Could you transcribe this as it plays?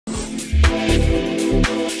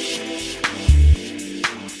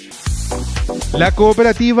La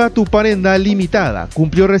cooperativa Tupârenda Limitada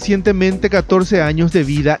cumplió recientemente 14 años de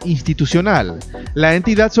vida institucional. La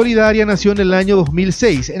entidad solidaria nació en el año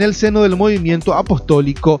 2006 en el seno del movimiento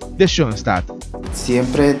apostólico de Schoenstatt.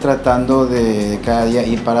 Siempre tratando de cada día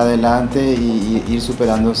ir para adelante y ir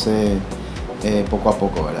superándose poco a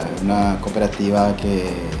poco, ¿verdad? Una cooperativa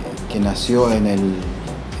que nació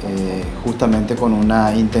justamente con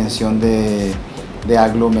una intención de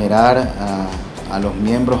aglomerar a los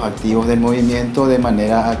miembros activos del movimiento, de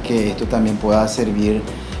manera a que esto también pueda servir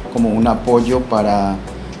como un apoyo para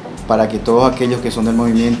que todos aquellos que son del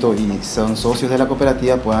movimiento y son socios de la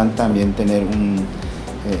cooperativa puedan también tener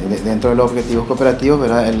dentro de los objetivos cooperativos,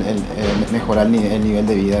 ¿verdad? Mejorar el nivel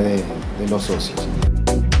de vida de los socios.